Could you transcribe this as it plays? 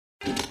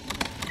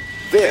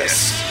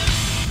This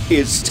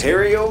is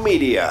Stereo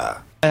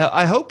Media.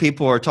 I hope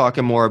people are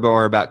talking more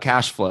about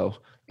cash flow.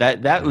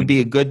 That would be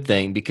a good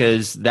thing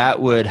because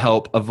that would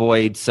help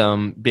avoid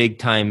some big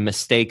time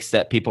mistakes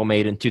that people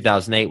made in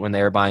 2008 when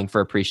they were buying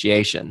for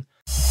appreciation.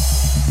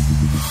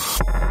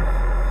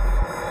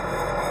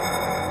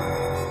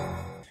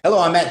 Hello,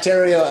 I'm Matt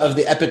Terrio of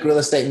the Epic Real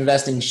Estate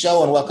Investing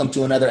Show, and welcome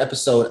to another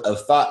episode of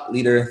Thought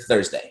Leader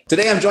Thursday.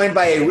 Today, I'm joined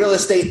by a real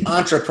estate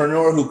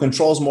entrepreneur who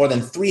controls more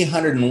than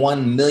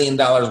 $301 million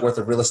worth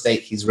of real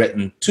estate. He's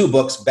written 2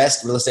 books,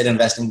 Best Real Estate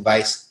Investing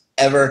Advice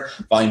Ever,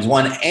 Volumes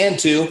 1 and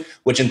 2,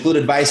 which include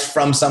advice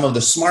from some of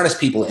the smartest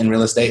people in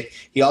real estate.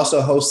 He also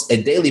hosts a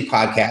daily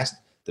podcast,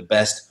 the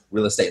Best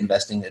Real Estate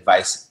Investing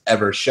Advice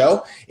Ever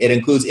Show. It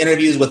includes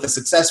interviews with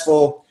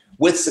successful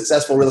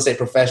real estate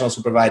professionals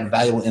who provide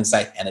valuable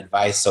insight and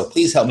advice. So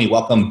please help me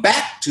welcome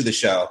back to the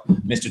show,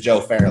 Mr. Joe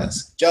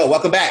Fairless. Joe,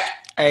 welcome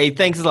back. Hey,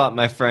 thanks a lot,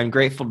 my friend.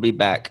 Grateful to be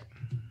back.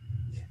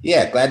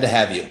 Yeah, glad to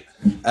have you.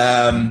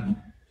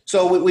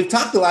 So we've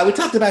talked a lot. We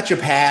talked about your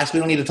past.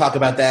 We don't need to talk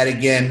about that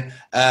again.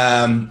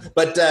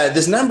 But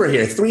this number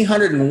here,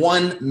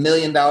 $301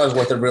 million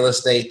worth of real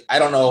estate. I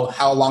don't know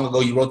how long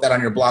ago you wrote that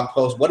on your blog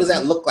post. What does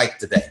that look like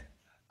today?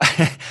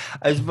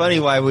 It's funny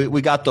why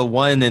we got the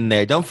 1 in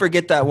there. Don't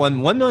forget that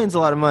 1. 1 million's a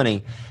lot of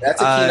money.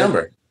 That's a key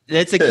number.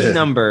 That's a key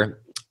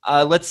number.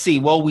 Let's see.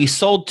 Well, we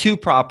sold 2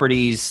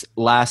 properties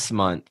last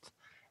month,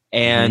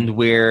 and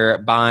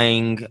we're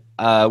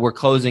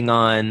closing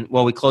on.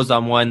 Well, we closed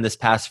on 1 this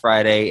past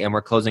Friday, and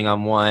we're closing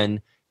on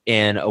 1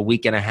 in a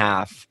week and a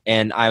half.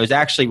 And I was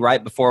actually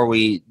right before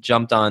we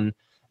jumped on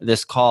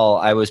this call,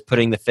 I was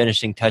putting the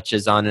finishing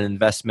touches on an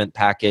investment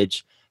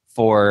package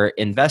for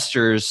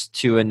investors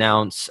to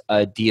announce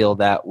a deal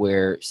that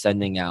we're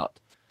sending out.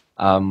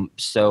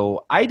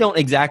 So I don't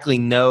exactly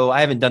know.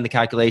 I haven't done the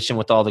calculation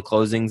with all the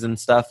closings and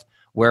stuff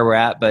where we're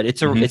at, but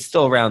it's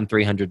still around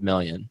 300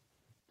 million.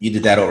 You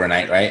did that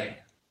overnight, right?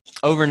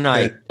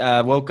 Overnight.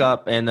 Woke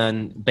up and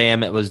then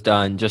bam, it was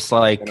done. Just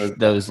like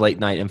those late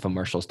night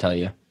infomercials tell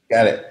you.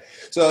 Got it.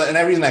 So, and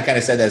the reason I kind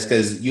of said that is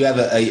because you have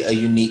a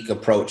unique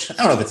approach. I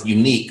don't know if it's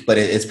unique, but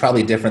it's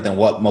probably different than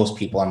what most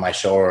people on my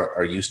show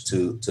are used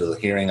to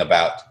hearing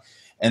about.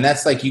 And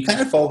that's like you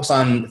kind of focus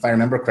on, if I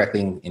remember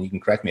correctly, and you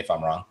can correct me if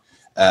I'm wrong,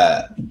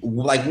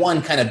 like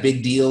 1 kind of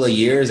big deal a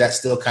year. Is that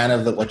still kind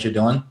of what you're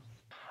doing?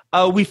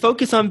 We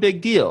focus on big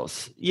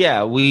deals.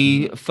 Yeah,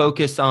 we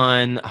focus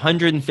on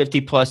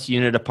 150 plus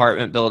unit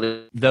apartment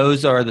buildings.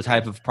 Those are the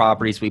type of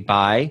properties we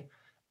buy.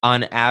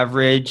 On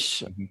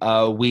average,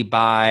 we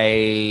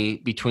buy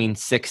between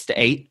 6 to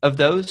 8 of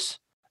those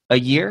a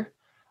year.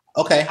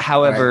 Okay.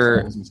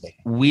 However,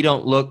 we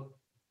don't look.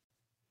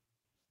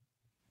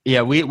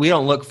 Yeah, we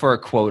don't look for a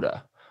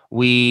quota.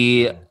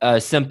 We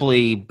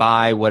simply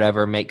buy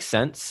whatever makes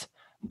sense,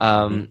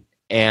 and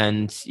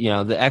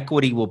the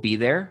equity will be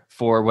there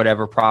for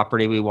whatever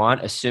property we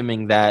want,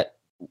 assuming that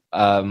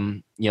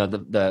the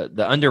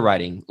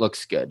underwriting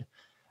looks good.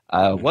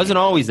 Wasn't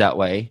always that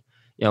way.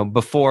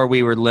 Before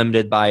we were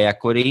limited by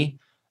equity,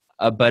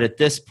 but at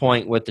this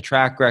point with the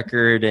track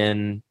record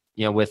and,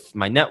 with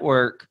my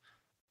network,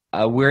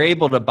 we're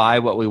able to buy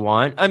what we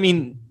want. I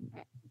mean,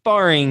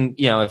 barring,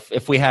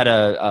 if we had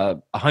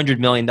a $100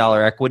 million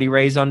equity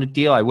raise on the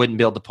deal, I wouldn't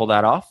be able to pull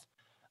that off.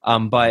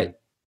 But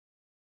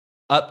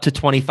up to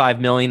 25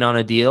 million on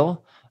a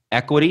deal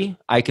equity,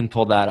 I can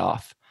pull that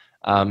off.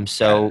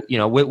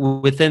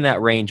 Within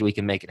that range, we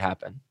can make it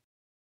happen.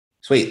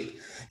 Sweet.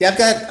 Yeah, I've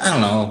got, I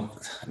don't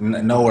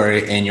know, nowhere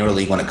in your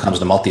league when it comes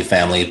to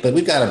multifamily, but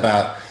we've got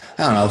about,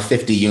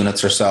 50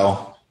 units or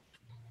so,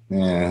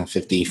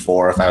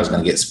 54 if I was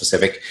going to get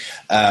specific.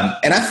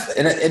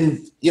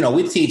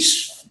 We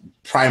teach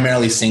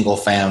primarily single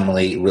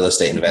family real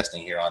estate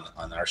investing here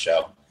on our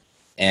show.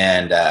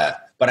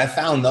 But I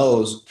found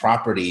those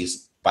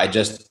properties by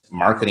just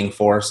marketing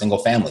for single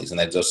families. And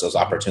then just those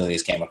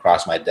opportunities came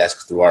across my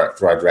desk through our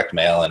direct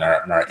mail and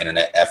our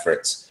internet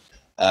efforts.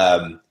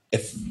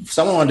 If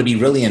someone wanted to be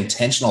really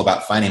intentional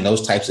about finding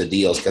those types of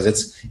deals, because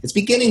it's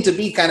beginning to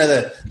be kind of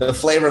the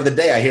flavor of the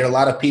day. I hear a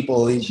lot of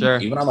people,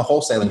 even on the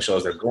wholesaling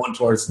shows, they're going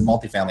towards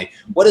multifamily.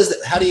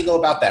 How do you go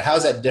about that? How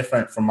is that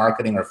different from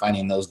marketing or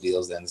finding those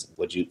deals than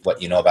what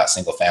you know about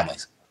single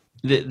families?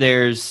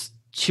 There's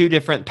 2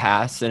 different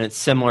paths, and it's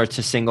similar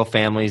to single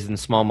families and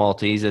small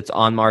multis. It's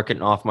on market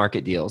and off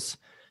market deals.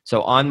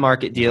 So on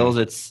market deals,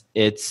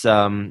 it's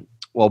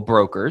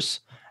brokers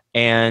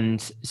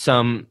and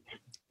some.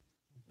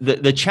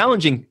 The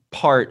challenging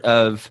part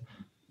of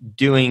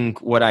doing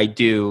what I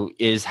do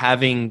is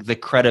having the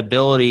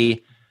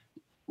credibility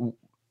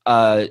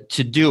to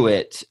do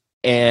it,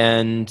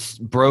 and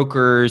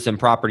brokers and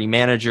property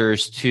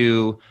managers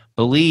to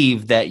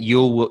believe that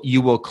you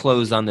will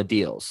close on the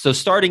deals. So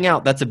starting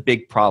out, that's a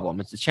big problem.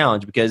 It's a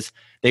challenge because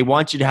they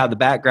want you to have the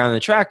background and the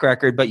track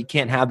record, but you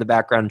can't have the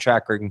background and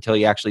track record until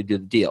you actually do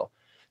the deal.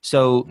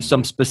 So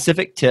some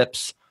specific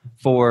tips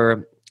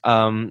for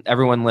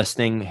everyone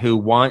listening who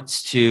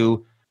wants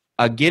to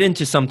get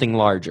into something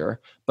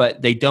larger,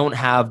 but they don't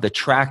have the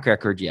track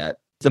record yet.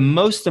 the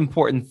most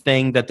important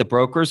thing that the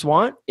brokers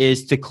want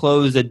is to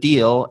close a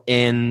deal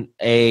in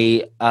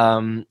the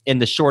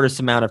shortest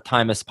amount of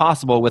time as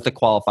possible with a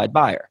qualified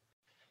buyer.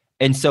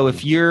 And so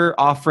if you're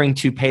offering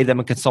to pay them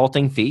a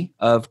consulting fee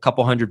of a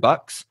couple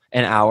 $100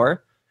 an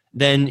hour,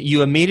 then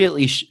you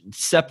immediately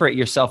separate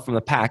yourself from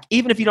the pack,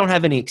 even if you don't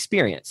have any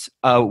experience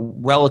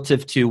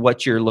relative to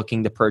what you're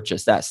looking to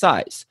purchase that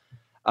size.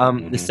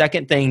 The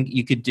second thing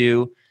you could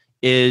do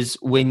is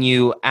when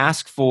you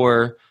ask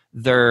for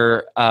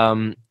their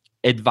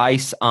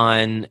advice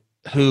on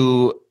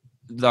who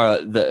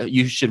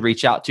you should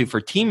reach out to for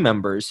team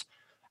members,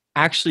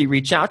 actually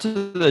reach out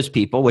to those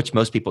people, which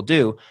most people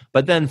do,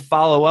 but then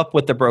follow up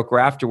with the broker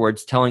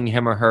afterwards, telling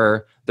him or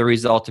her the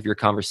result of your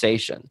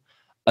conversation.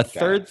 A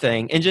third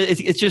thing, and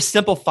it's just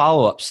simple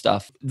follow-up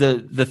stuff.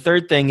 The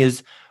third thing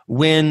is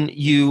when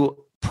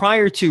you,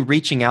 prior to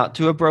reaching out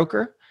to a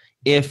broker,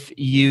 if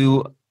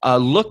you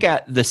look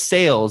at the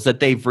sales that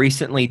they've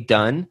recently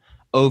done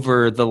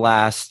over the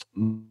last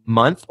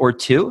month or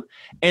two,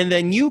 and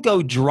then you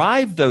go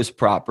drive those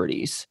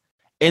properties,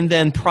 and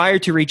then prior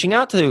to reaching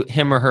out to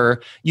him or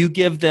her, you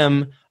give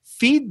them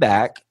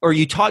feedback, or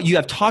you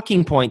have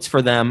talking points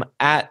for them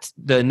at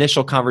the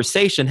initial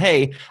conversation.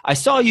 Hey, I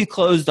saw you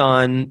closed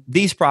on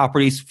these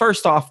properties.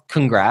 First off,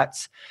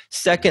 congrats.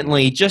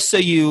 Secondly, just so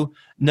you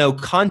know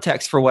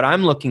context for what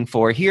I'm looking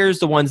for, here's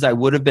the ones I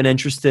would have been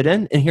interested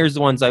in, and here's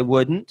the ones I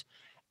wouldn't.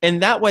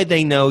 And that way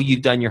they know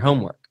you've done your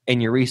homework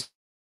and your research.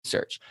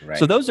 Right.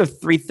 So those are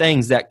three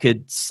things that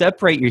could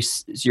separate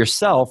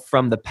yourself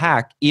from the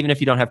pack, even if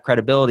you don't have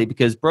credibility,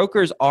 because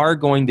brokers are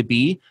going to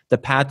be the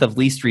path of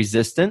least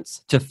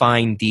resistance to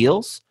find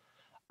deals.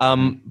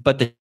 But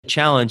the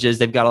challenge is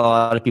they've got a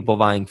lot of people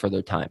vying for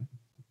their time.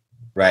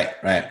 Right.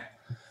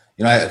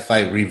 You know, if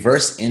I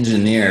reverse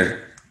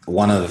engineer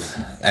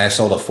I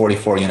sold a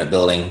 44-unit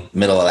building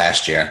middle of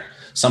last year,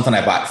 something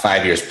I bought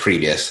 5 years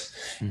previous.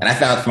 And I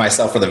found for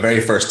myself for the very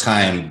first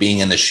time being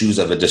in the shoes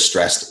of a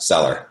distressed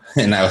seller.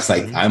 And I was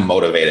like, I'm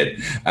motivated.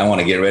 I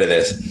want to get rid of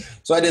this.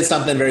 So I did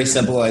something very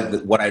simple.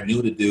 What I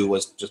knew to do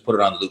was just put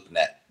it on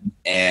LoopNet.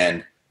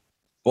 And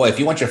boy, if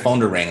you want your phone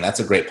to ring, that's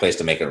a great place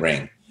to make it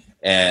ring.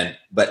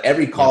 But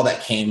every call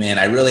that came in,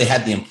 I really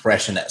had the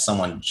impression that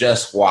someone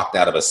just walked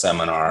out of a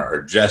seminar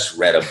or just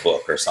read a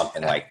book or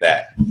something like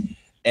that.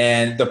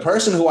 And the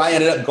person who I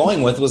ended up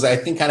going with was, I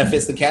think, kind of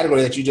fits the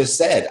category that you just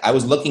said. I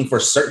was looking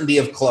for certainty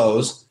of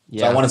close.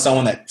 So I wanted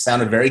someone that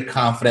sounded very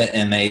confident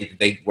and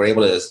they were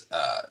able to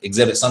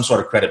exhibit some sort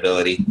of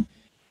credibility.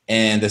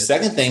 And the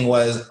second thing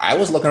was I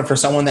was looking for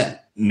someone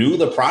that knew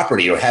the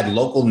property or had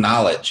local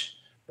knowledge,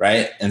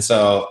 right? And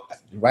so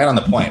right on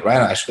the point,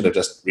 right? I should have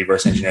just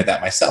reverse engineered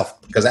that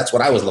myself because that's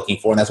what I was looking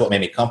for and that's what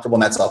made me comfortable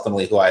and that's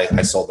ultimately who I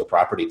sold the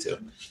property to.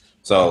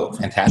 So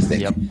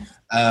fantastic. Yep.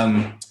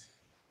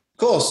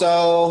 Cool.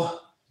 So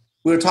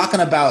we were talking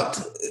about,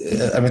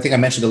 I think I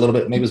mentioned a little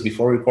bit, maybe it was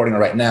before recording or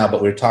right now,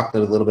 but we were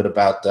talking a little bit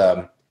about,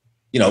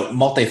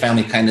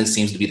 multifamily kind of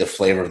seems to be the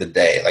flavor of the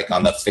day, like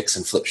on the fix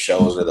and flip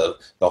shows or the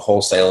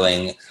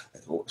wholesaling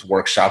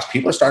workshops.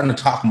 People are starting to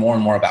talk more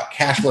and more about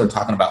cash flow. They're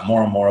talking about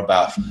more and more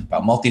about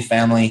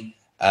multifamily.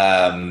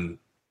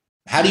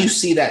 How do you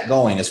see that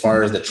going as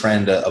far as the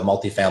trend of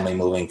multifamily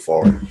moving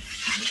forward?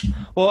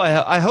 Well,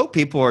 I hope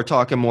people are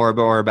talking more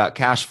about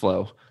cash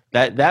flow.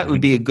 That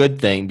would be a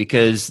good thing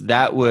because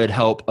that would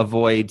help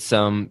avoid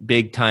some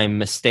big time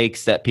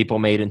mistakes that people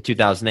made in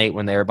 2008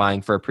 when they were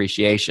buying for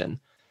appreciation.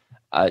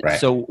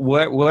 Right. So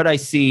what I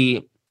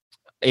see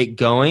it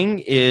going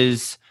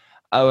is,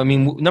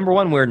 number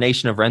one, we're a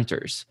nation of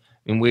renters.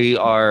 We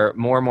are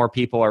more and more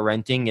people are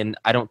renting, and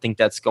I don't think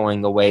that's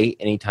going away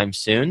anytime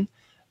soon.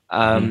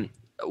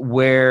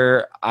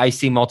 Where I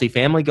see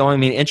multifamily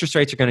going, interest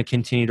rates are going to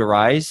continue to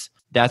rise.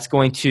 That's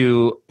going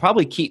to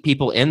probably keep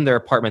people in their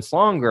apartments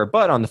longer.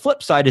 But on the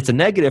flip side, it's a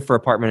negative for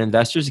apartment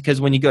investors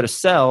because when you go to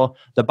sell,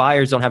 the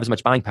buyers don't have as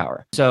much buying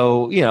power.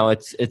 So,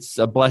 it's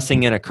a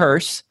blessing and a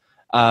curse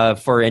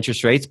for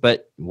interest rates,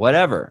 but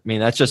whatever.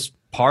 That's just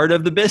part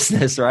of the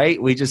business,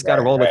 right? We just got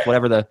to roll with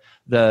whatever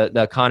the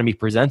economy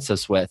presents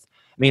us with.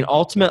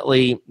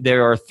 Ultimately,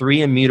 there are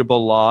 3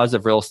 immutable laws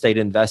of real estate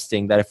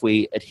investing that if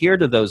we adhere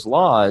to those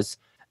laws,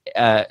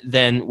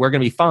 then we're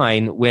going to be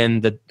fine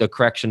when the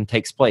correction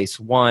takes place.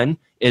 One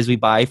is we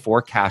buy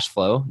for cash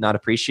flow, not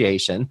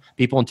appreciation.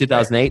 People in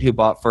 2008 who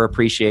bought for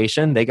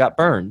appreciation, they got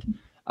burned.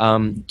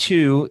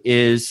 2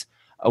 is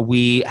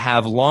we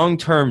have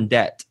long-term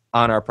debt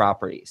on our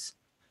properties.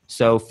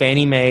 So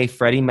Fannie Mae,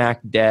 Freddie Mac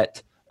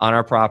debt on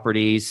our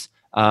properties.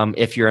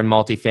 If you're in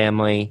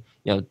multifamily,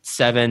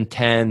 7,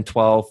 10,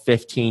 12,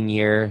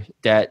 15-year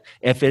debt.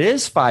 If it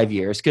is 5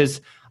 years,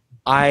 because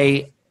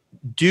I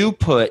do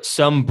put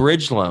some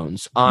bridge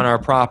loans on our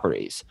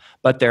properties,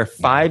 but they're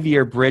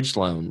 5-year bridge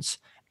loans,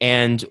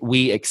 and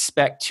we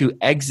expect to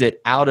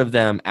exit out of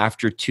them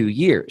after 2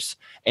 years.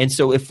 And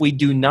so if we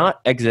do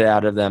not exit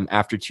out of them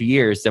after 2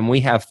 years, then we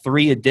have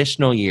 3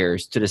 additional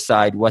years to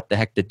decide what the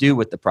heck to do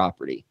with the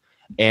property.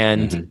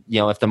 And,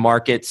 if the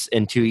market's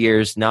in 2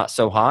 years not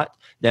so hot,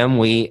 then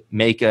we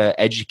make an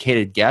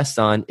educated guess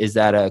on, is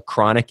that a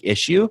chronic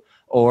issue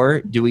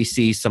or do we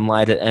see some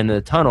light at the end of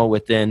the tunnel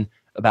within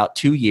about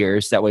 2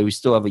 years? That way we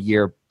still have a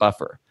year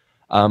buffer.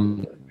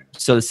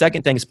 So the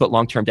second thing is put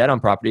long-term debt on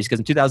properties, because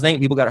in 2008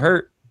 people got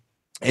hurt.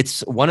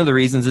 It's one of the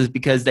reasons is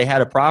because they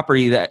had a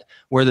property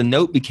where the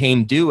note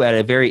became due at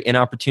a very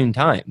inopportune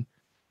time,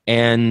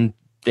 and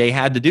they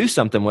had to do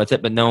something with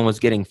it, but no one was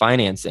getting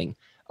financing.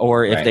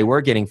 Or if they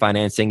were getting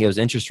financing, it was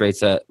interest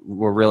rates that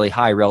were really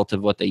high relative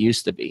to what they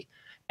used to be.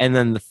 And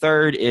then the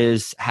third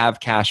is have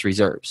cash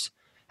reserves.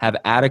 Have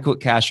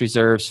adequate cash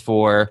reserves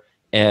for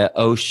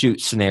oh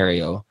shoot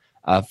scenario.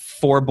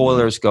 4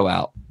 boilers go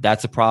out.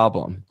 That's a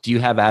problem. Do you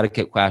have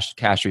adequate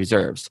cash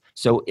reserves?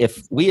 So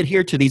if we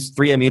adhere to these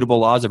 3 immutable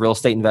laws of real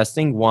estate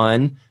investing: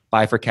 1,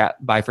 buy for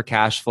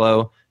cash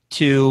flow;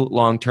 2,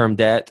 long-term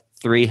debt;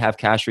 3, have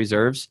cash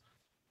reserves,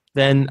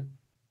 then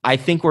I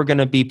think we're going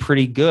to be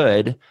pretty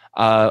good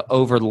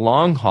over the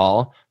long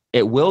haul.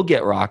 It will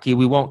get rocky.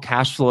 We won't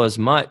cash flow as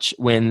much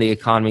when the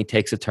economy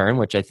takes a turn,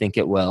 which I think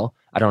it will.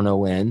 I don't know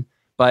when,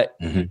 but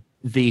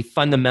the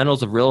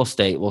fundamentals of real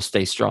estate will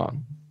stay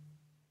strong.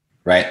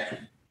 Right.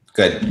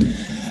 Good.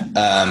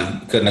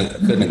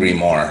 Couldn't agree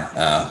more.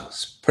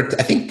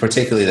 I think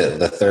particularly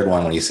the third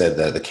one, when you said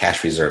the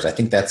cash reserves, I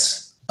think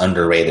that's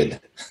underrated.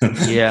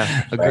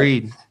 Yeah,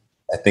 agreed. Right?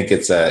 I think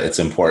it's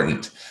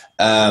important.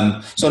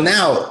 So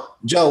now,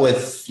 Joe,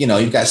 with,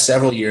 you've got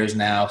several years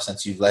now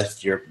since you've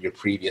left your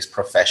previous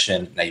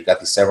profession. Now you've got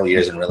these several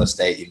years in real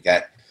estate. You've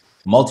got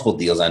multiple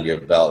deals under your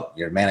belt.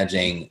 You're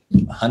managing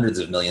hundreds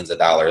of millions of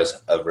dollars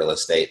of real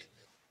estate.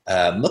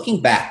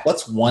 Looking back,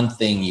 what's one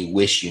thing you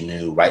wish you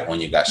knew right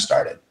when you got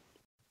started?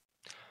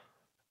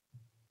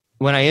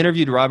 When I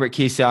interviewed Robert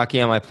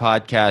Kiyosaki on my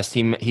podcast,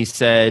 he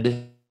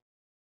said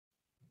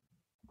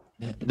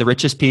the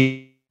richest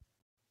people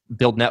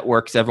build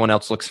networks, everyone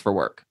else looks for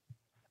work.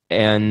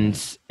 And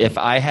if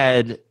I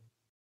had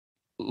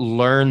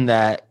learned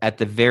that at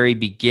the very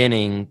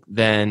beginning,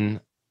 then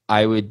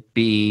I would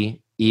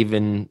be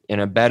even in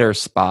a better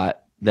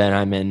spot than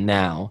I'm in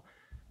now.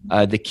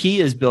 The key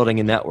is building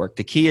a network.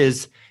 The key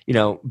is,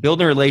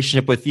 building a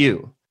relationship with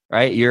you,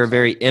 right? You're a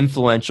very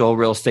influential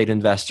real estate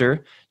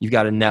investor. You've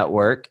got a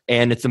network,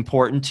 and it's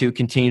important to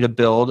continue to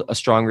build a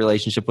strong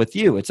relationship with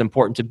you. It's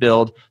important to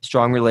build a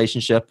strong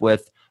relationship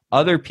with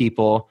other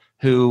people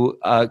who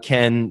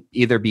can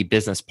either be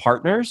business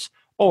partners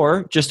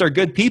or just are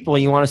good people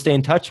you want to stay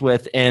in touch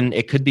with, and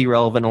it could be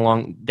relevant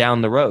along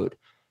down the road.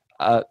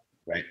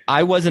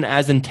 I wasn't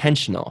as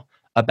intentional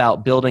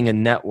about building a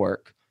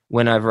network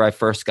whenever I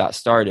first got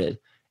started.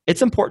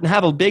 It's important to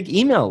have a big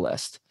email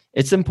list.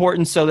 It's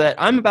important so that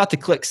I'm about to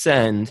click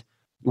send.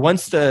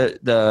 Once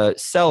the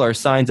seller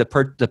signs the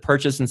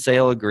purchase and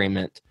sale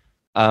agreement,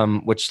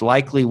 which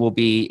likely will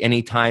be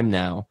any time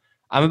now,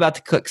 I'm about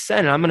to click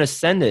send, and I'm going to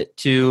send it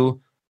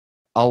to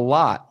a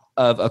lot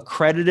of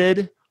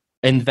accredited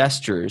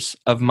investors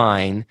of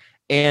mine,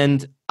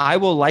 and I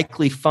will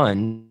likely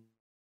fund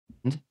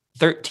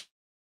 $13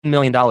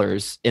 million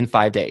in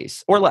 5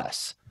 days or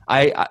less.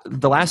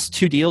 The last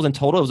 2 deals in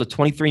total, it was a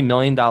 $23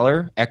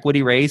 million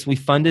equity raise we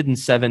funded in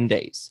 7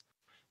 days.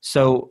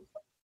 So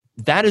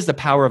that is the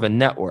power of a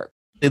network.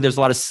 There's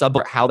a lot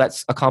of how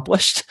that's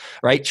accomplished,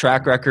 right?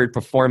 Track record,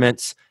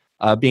 performance,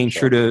 being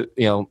true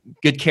to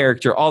good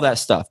character, all that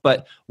stuff.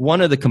 But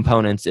one of the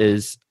components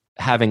is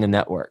having a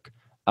network.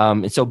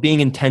 And so being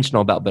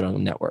intentional about building a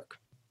network.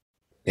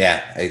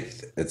 Yeah,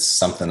 it's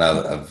something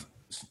I've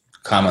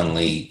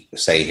commonly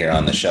say here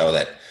on the show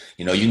that,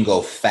 you can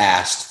go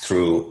fast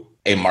through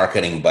a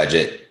marketing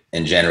budget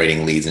and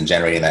generating leads and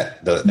generating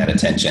that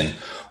attention,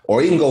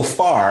 or you can go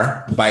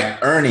far by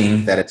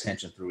earning that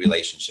attention through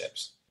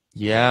relationships.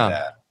 Yeah. And,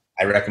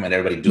 I recommend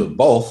everybody do it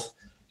both,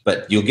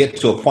 but you'll get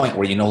to a point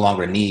where you no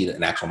longer need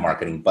an actual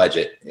marketing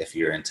budget if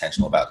you're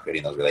intentional about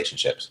creating those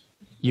relationships.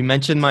 You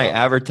mentioned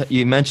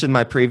you mentioned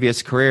my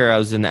previous career. I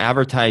was in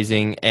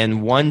advertising,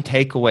 and one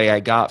takeaway I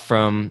got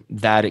from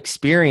that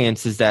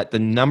experience is that the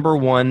number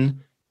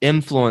one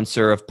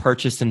influencer of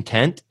purchase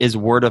intent is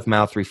word of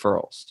mouth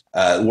referrals.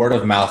 Word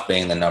of mouth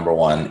being the number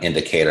one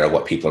indicator of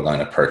what people are going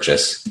to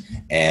purchase.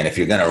 And if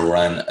you're going to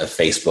run a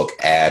Facebook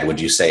ad, would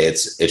you say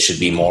it should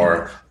be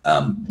more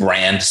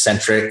brand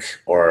centric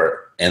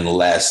or and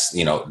less,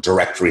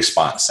 direct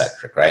response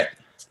centric, right?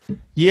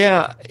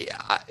 Yeah,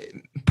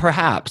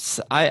 perhaps.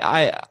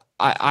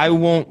 I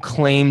won't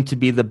claim to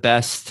be the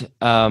best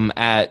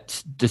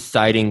at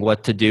deciding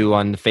what to do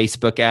on the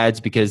Facebook ads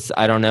because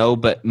I don't know,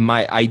 but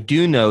I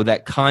do know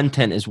that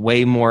content is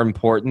way more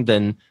important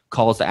than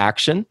calls to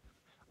action.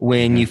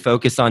 When you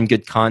focus on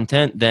good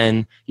content,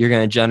 then you're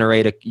going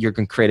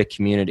to create a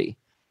community.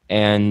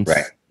 And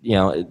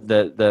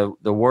the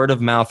word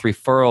of mouth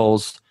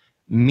referrals,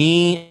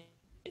 me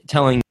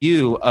telling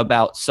you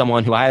about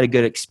someone who I had a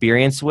good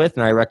experience with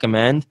and I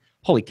recommend,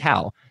 holy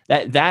cow.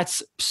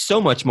 That's so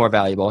much more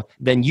valuable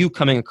than you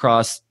coming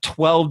across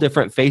 12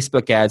 different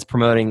Facebook ads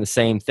promoting the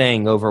same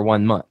thing over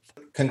 1 month.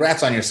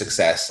 Congrats on your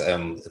success.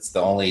 It's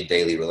the only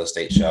daily real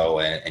estate show,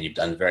 and you've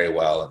done very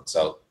well.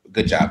 So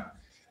good job.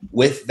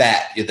 With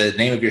that, the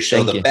name of your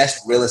show, The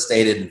Best Real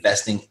Estate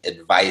Investing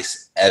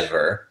Advice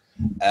Ever.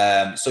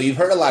 So you've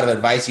heard a lot of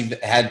advice. You've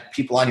had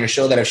people on your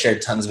show that have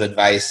shared tons of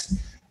advice.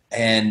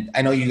 And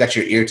I know you got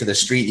your ear to the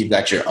street. You've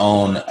got your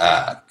own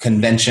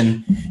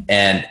convention.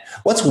 And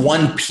what's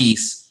one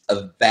piece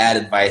of bad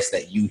advice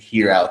that you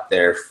hear out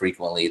there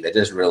frequently that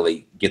just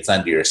really gets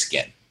under your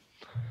skin?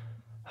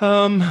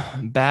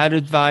 Bad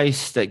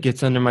advice that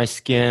gets under my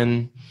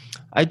skin.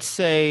 I'd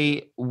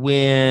say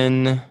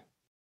when,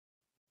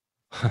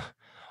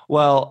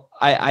 well,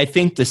 I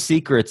think The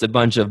Secret's a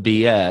bunch of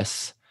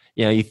BS.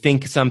 You know, you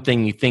think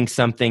something, and it's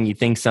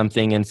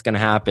going to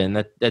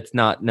happen. That's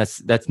not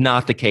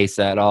the case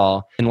at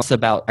all. And it's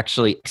about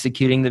actually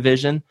executing the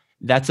vision.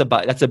 That's a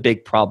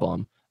big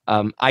problem.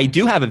 I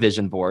do have a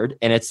vision board,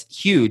 and it's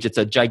huge. It's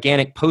a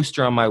gigantic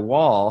poster on my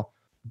wall,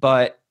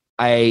 but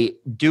I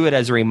do it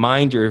as a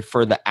reminder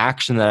for the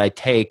action that I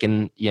take.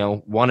 And, you know,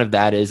 one of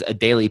that is a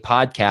daily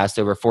podcast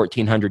over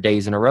 1,400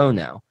 days in a row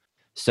now.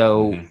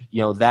 So,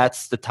 you know,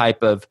 that's the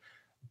type of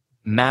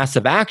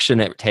massive action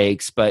it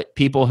takes. But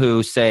people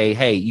who say,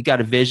 hey, you got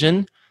a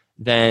vision,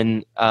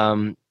 then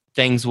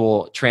things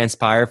will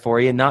transpire for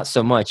you. Not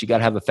so much. You got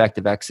to have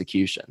effective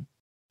execution.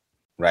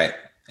 Right.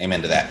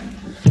 Amen to that.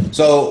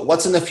 So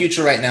what's in the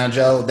future right now,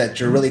 Joe, that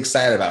you're really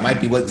excited about? Might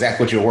be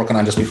exactly what you were working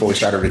on just before we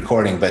started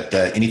recording, but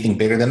anything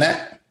bigger than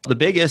that? The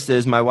biggest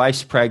is my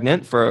wife's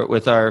pregnant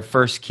with our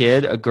first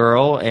kid, a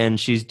girl, and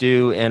she's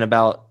due in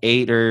about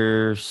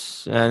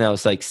 6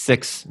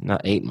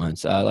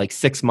 months, like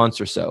 6 months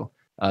or so.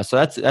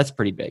 So that's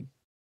pretty big.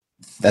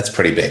 That's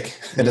pretty big.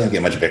 It doesn't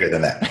get much bigger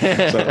than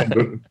that.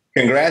 So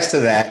congrats to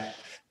that.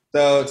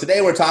 So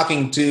today we're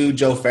talking to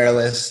Joe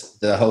Fairless,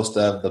 the host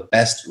of the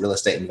Best Real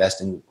Estate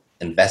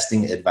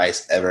Investing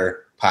Advice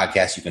Ever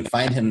podcast. You can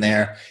find him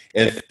there.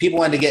 If people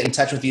wanted to get in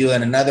touch with you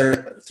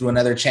through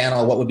another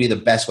channel, what would be the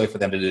best way for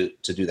them to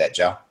do that,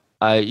 Joe?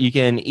 You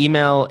can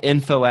email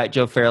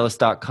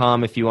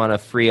info@joefairless.com. If you want a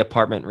free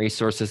apartment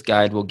resources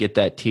guide, we'll get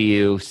that to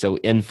you. So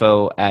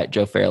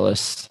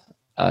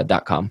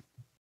info@joefairless.com.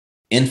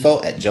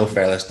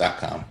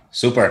 info@joefairless.com.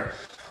 Super.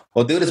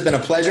 Well, dude, it's been a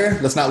pleasure.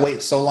 Let's not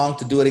wait so long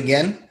to do it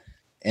again.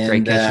 And,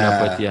 great catching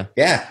up with you.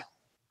 Yeah.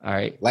 All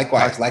right.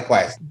 Likewise.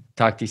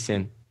 Talk to you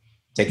soon.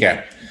 Take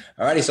care.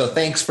 All righty. So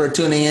thanks for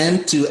tuning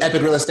in to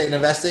Epic Real Estate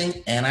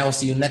Investing. And I will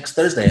see you next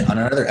Thursday on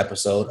another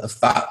episode of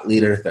Thought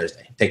Leader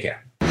Thursday. Take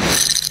care.